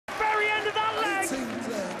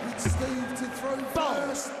Steve to throw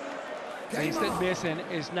first. Means that Mason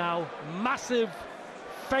is now massive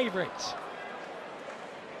favourite.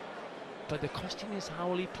 But the question is, how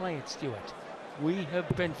will he play it, Stuart? We have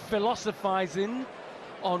been philosophising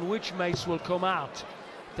on which Mace will come out.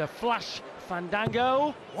 The flash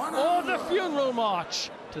fandango or the funeral march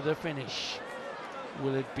to the finish.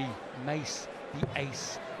 Will it be Mace the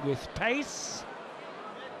ace with pace?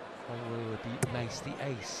 Or will it be Mace the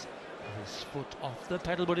ace with his foot off the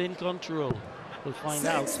pedal but in control? We'll find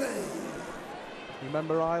out.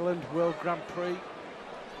 Remember Ireland World Grand Prix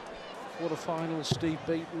quarter-final, Steve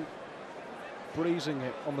Beaton breezing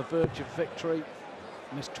it on the verge of victory,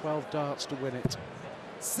 missed 12 darts to win it.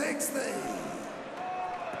 60.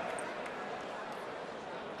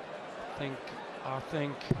 I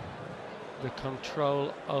think the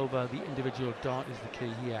control over the individual dart is the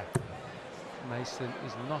key here. Mason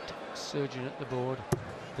is not surging at the board.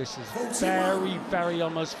 This is very, very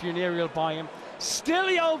almost funereal by him. Still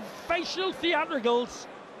the old facial theatricals,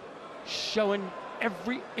 showing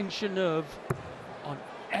every inch of nerve on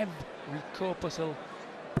every corpuscle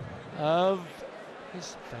of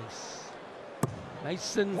his face.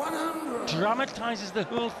 Mason dramatises the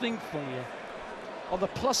whole thing for you. On the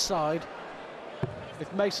plus side,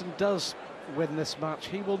 if Mason does win this match,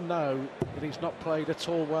 he will know that he's not played at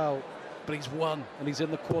all well, but he's won and he's in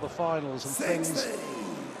the quarterfinals, and things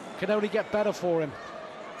can only get better for him.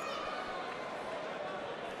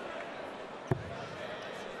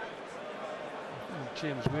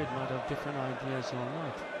 James Wade might have different ideas all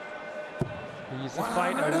night. He's a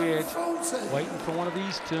fighter, Wade, waiting for one of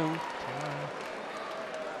these two.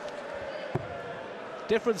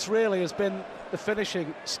 Difference really has been the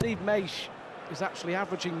finishing. Steve Maish is actually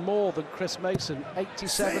averaging more than Chris Mason,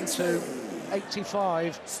 87 to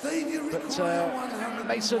 85. But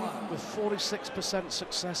Mason with 46%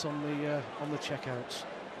 success on the checkouts.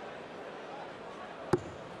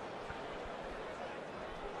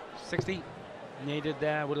 60 needed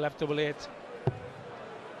there, would have left double 8.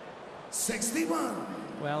 61.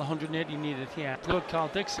 Well, 180 needed here. Good call,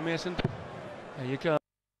 Dixon Mason. There you go.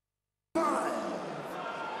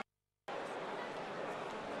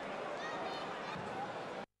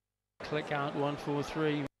 Click out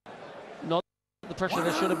 143. Not the pressure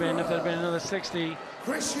there should have been if there had been another 60.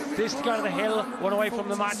 This guy to the hill, one away from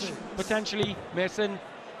the match, potentially. Mason,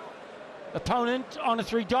 opponent on a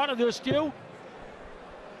 3-darter, there's Stu.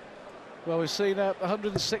 Well, we've seen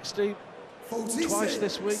 160 twice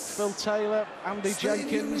this week. Phil Taylor, Andy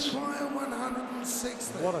Jenkins.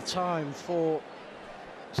 What a time for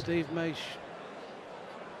Steve Maish.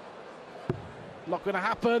 Not going to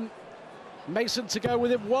happen. Mason to go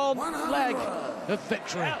within one leg of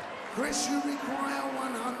victory. Chris, you require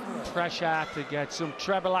 100. Pressure to get some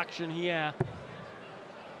treble action here.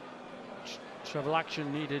 Treble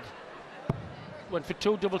action needed. Went for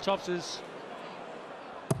 2 double topses.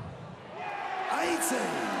 80.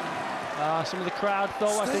 Some of the crowd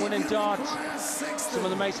thought was the winning dart. Some of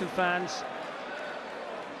the Mason fans.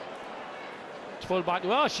 Full back.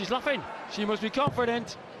 Well, she's laughing. She must be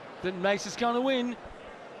confident that Mason's going to win.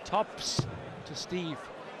 Tops to Steve.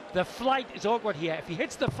 The flight is awkward here. If he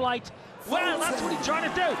hits the flight, well, that's what he's trying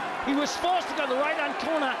to do. He was forced to go to the right-hand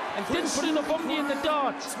corner and didn't put enough umpty in the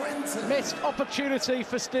dart. Missed opportunity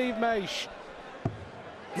for Steve Maish.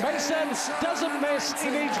 Mason doesn't miss. He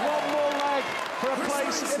needs one more leg for a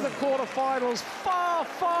place in the quarterfinals. Far,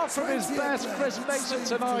 far from his best, Chris Mason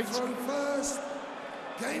tonight.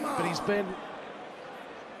 But he's been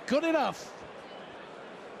good enough.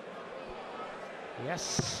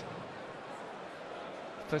 Yes.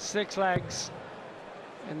 For 6 legs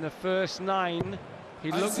in the first 9.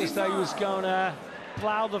 He looked as though he was going to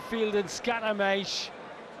plough the field and scatter Maish,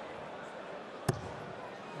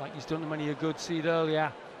 like he's done many a good seed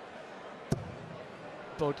earlier.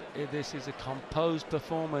 But this is a composed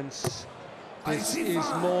performance. This is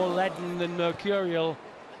more leaden than mercurial.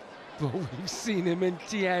 But we've seen him in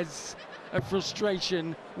tears and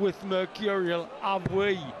frustration with mercurial, have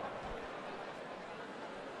we?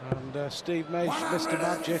 And Steve Maish, Mr.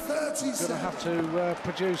 Magic, going to have to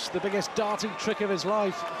produce the biggest darting trick of his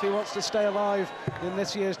life if he wants to stay alive in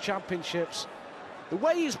this year's championships. The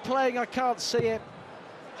way he's playing, I can't see it.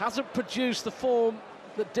 Hasn't produced the form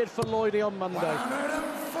that did for Lloydie on Monday.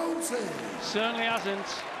 Certainly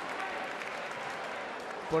hasn't.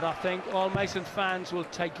 But I think all Mason fans will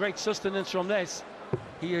take great sustenance from this.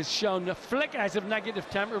 He has shown the flickers of negative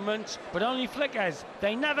temperament, but only flickers.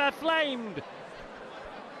 They never flamed.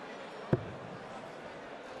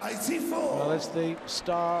 84. Well, is the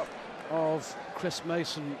star of Chris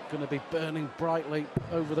Mason going to be burning brightly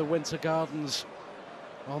over the Winter Gardens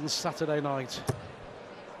on Saturday night?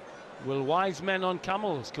 Will wise men on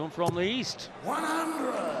camels come from the east?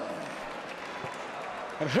 100.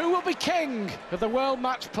 And who will be king of the World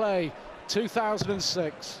Match Play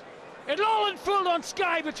 2006? It'll all unfold on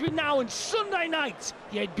Sky between now and Sunday night.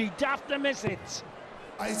 You'd be daft to miss it.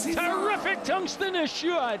 85. Terrific tungsten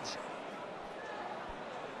assured.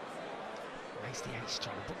 Nice the ace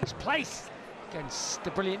trying to book his place against the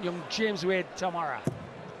brilliant young James Wade tomorrow.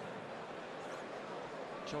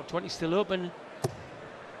 Short 20 still open.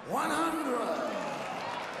 100.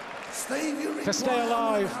 Steve, you To stay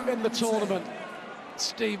alive in the 110. tournament,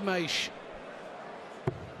 Steve Maish.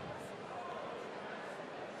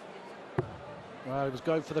 Well, he was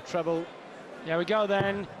going for the treble. There we go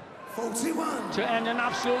then. 41. To end an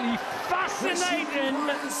absolutely fascinating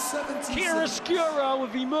chiaroscuro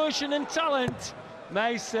of emotion and talent.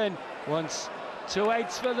 Mason wants 2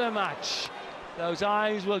 eights for the match. Those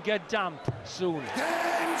eyes will get damp soon.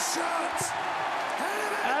 Game shot.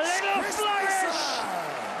 A little flourish.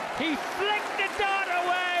 He flicked the dart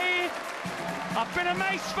away. I've been a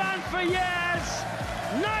Mace fan for years.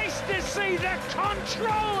 Nice to see the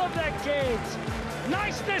control of the kid.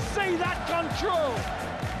 Nice to see that control.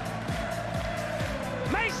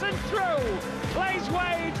 Mason through, plays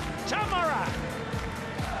Wade, Tamara.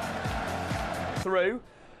 Through.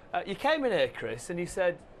 You came in here, Chris, and you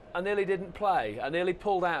said, I nearly didn't play. I nearly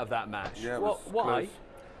pulled out of that match. Yeah, Why? close.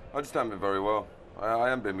 I just haven't been very well. I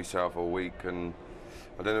haven't been myself all week, and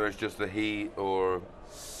I don't know if it's just the heat or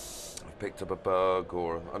I've picked up a bug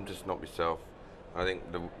or I'm just not myself. I think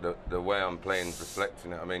the way I'm playing is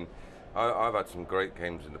reflecting it. I mean, I've had some great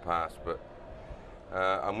games in the past, but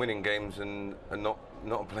I'm winning games and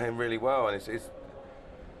not playing really well, and it's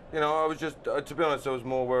you know, I was just to be honest, I was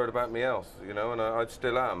more worried about me else, you know, and I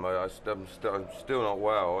still am. I'm still not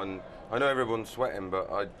well, and I know everyone's sweating,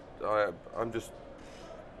 but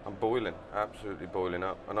I'm boiling, absolutely boiling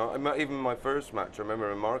up. And even my first match, I remember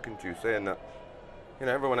remarking to you saying that, you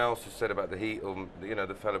know, everyone else has said about the heat of, you know,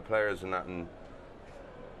 the fellow players and that, and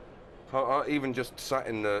I even just sat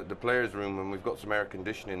in the players' room and we've got some air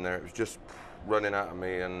conditioning there. It was just running out of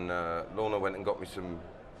me, and Lorna went and got me some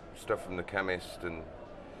stuff from the chemist, and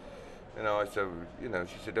you know, I said, you know,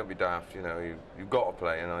 she said, don't be daft, you know, you've got to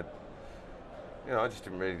play, and I just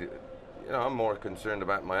didn't really, you know, I'm more concerned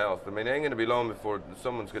about my health. I mean, it ain't going to be long before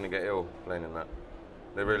someone's going to get ill playing in that.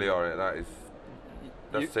 They really are.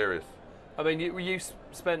 That's serious. I mean, you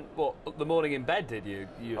spent, what, the morning in bed, did you?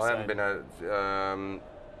 I haven't been out.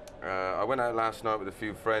 I went out last night with a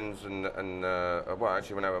few friends, and well, I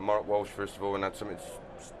actually went out with Mark Walsh first of all, and had something,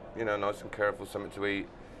 you know, nice and careful, something to eat.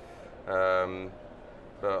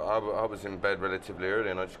 But I was in bed relatively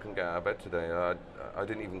early, and I just couldn't get out of bed today. I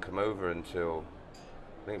didn't even come over until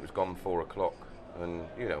I think it was gone 4 o'clock. And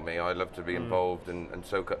you know me, I love to be involved and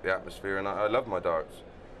soak up the atmosphere, and I love my darts.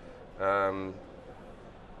 But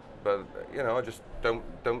you know, I just don't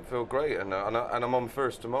feel great, and I'm on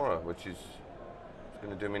first tomorrow, which is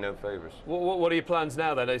going to do me no favours. What are your plans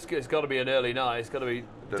now then? It's got to be an early night. It's got to be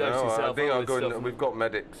dose yourself. I think I'll go. Stuff. We've got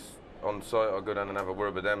medics on site. I'll go down and have a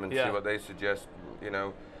word with them and see what they suggest. You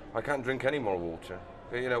know, I can't drink any more water.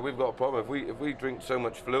 You know, we've got a problem. If we drink so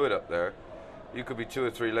much fluid up there, you could be 2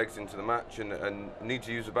 or 3 legs into the match and need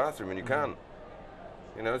to use the bathroom, and you can't.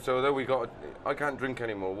 You know, so although I can't drink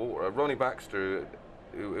any more water. Ronnie Baxter,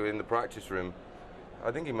 who in the practice room,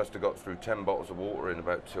 I think he must have got through 10 bottles of water in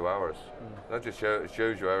about 2 hours. That just shows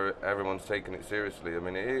you how everyone's taking it seriously. I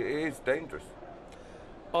mean, it is dangerous.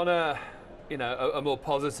 On a more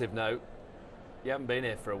positive note, you haven't been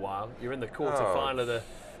here for a while. You're in the quarter-final of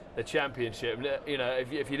the championship. You know,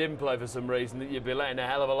 if you didn't play for some reason, you'd be letting a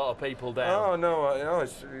hell of a lot of people down. Oh no,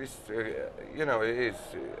 it's you know, it is.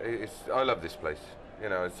 I love this place. You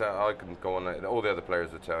know, I can go on. All the other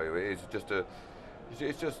players will tell you, it is just a.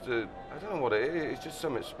 It's just I don't know what it is. It's just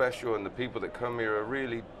something special, and the people that come here are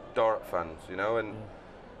really dart fans. You know, and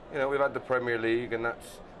you know, we've had the Premier League, and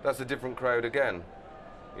that's a different crowd again.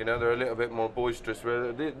 You know, they're a little bit more boisterous.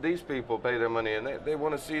 Where these people pay their money, and they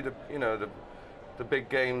want to see the big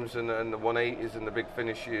games and the 180s and the big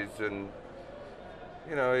finishes, and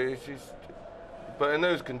you know, it's just. But in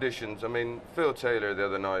those conditions, I mean, Phil Taylor the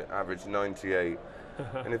other night averaged 98,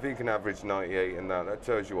 and if he can average 98 in that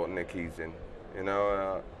tells you what nick he's in. You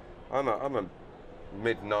know, I'm a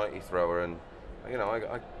mid-90 thrower, and you know,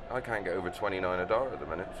 I can't get over 29 a dart at the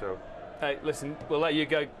minute, so. Hey, listen, we'll let you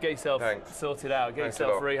go get yourself sorted out, get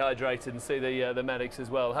yourself rehydrated, and see the medics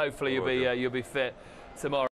as well. Hopefully you'll be fit tomorrow.